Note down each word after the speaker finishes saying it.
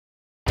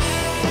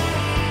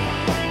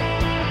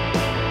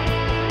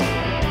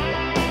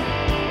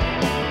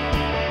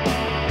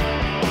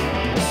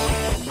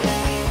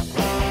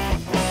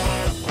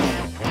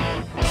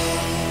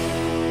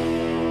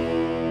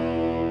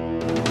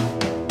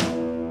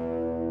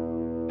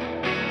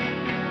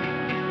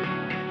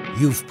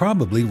You've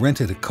probably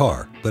rented a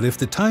car, but if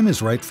the time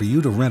is right for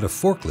you to rent a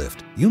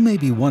forklift, you may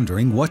be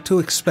wondering what to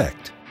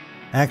expect.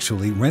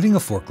 Actually, renting a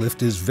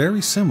forklift is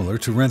very similar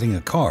to renting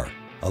a car.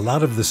 A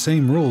lot of the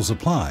same rules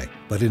apply,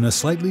 but in a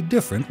slightly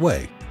different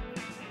way.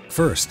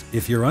 First,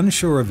 if you're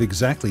unsure of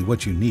exactly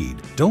what you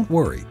need, don't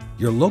worry.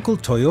 Your local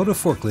Toyota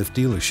Forklift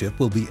dealership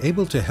will be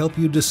able to help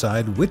you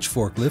decide which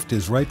forklift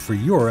is right for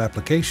your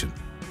application.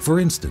 For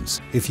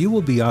instance, if you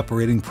will be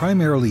operating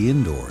primarily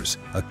indoors,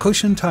 a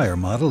cushion tire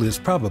model is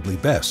probably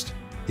best.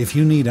 If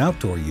you need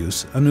outdoor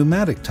use, a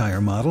pneumatic tire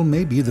model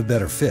may be the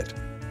better fit.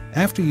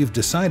 After you've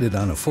decided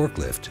on a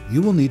forklift, you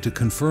will need to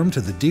confirm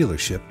to the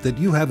dealership that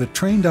you have a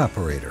trained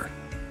operator.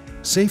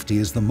 Safety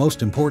is the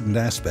most important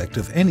aspect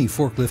of any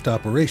forklift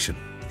operation.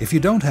 If you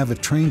don't have a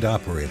trained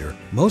operator,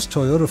 most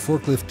Toyota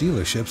Forklift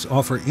dealerships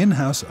offer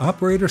in-house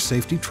operator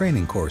safety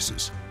training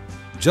courses.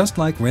 Just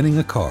like renting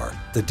a car,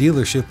 the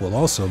dealership will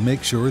also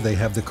make sure they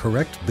have the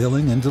correct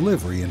billing and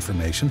delivery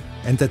information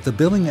and that the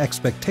billing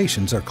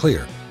expectations are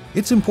clear.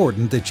 It's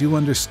important that you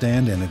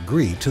understand and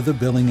agree to the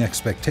billing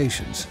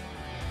expectations.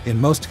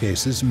 In most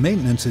cases,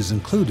 maintenance is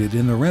included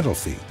in the rental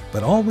fee,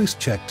 but always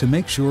check to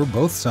make sure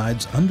both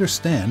sides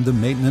understand the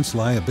maintenance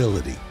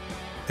liability.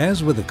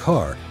 As with a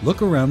car,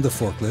 look around the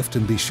forklift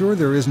and be sure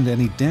there isn't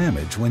any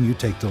damage when you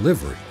take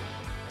delivery.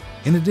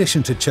 In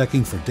addition to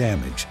checking for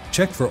damage,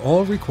 check for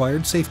all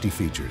required safety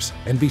features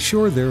and be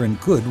sure they're in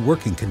good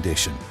working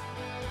condition.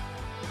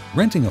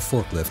 Renting a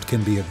forklift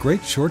can be a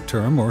great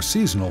short-term or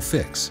seasonal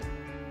fix.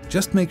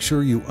 Just make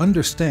sure you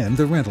understand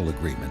the rental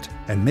agreement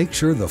and make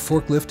sure the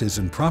forklift is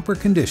in proper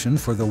condition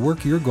for the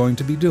work you're going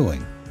to be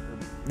doing.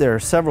 There are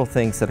several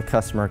things that a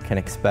customer can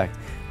expect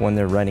when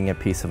they're renting a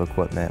piece of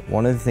equipment.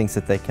 One of the things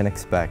that they can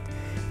expect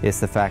is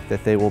the fact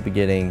that they will be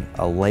getting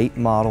a late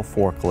model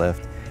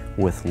forklift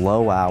with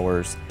low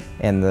hours,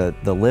 and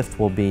the lift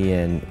will be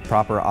in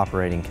proper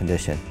operating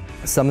condition.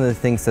 Some of the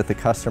things that the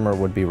customer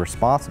would be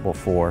responsible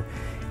for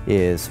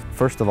is,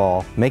 first of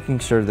all, making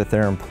sure that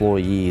their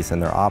employees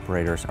and their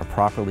operators are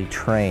properly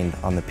trained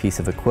on the piece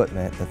of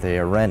equipment that they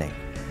are renting.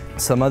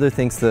 Some other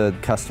things the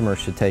customer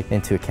should take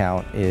into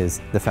account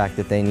is the fact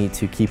that they need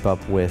to keep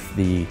up with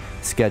the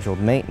scheduled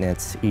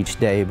maintenance each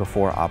day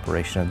before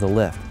operation of the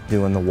lift,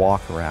 doing the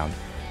walk around,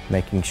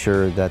 making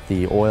sure that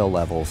the oil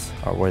levels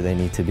are where they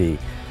need to be,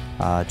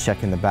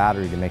 checking the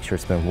battery to make sure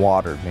it's been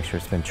watered, make sure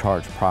it's been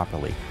charged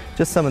properly.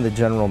 Just some of the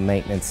general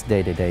maintenance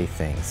day-to-day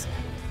things.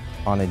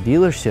 On a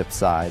dealership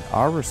side,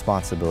 our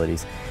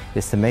responsibilities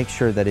is to make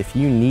sure that if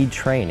you need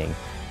training,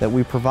 that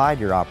we provide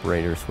your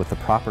operators with the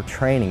proper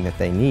training that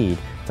they need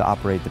to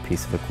operate the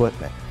piece of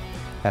equipment.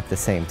 At the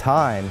same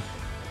time,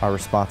 our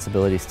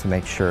responsibility is to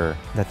make sure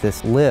that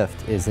this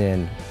lift is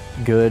in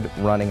good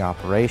running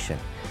operation.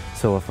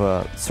 So if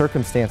a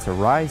circumstance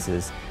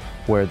arises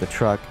where the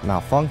truck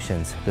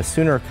malfunctions, the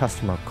sooner a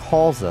customer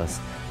calls us,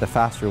 the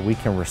faster we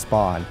can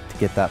respond to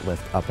get that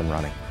lift up and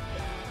running.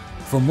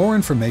 For more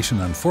information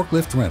on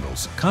forklift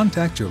rentals,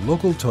 contact your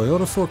local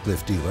Toyota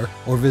Forklift dealer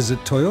or visit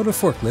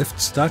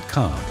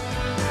toyotaforklifts.com.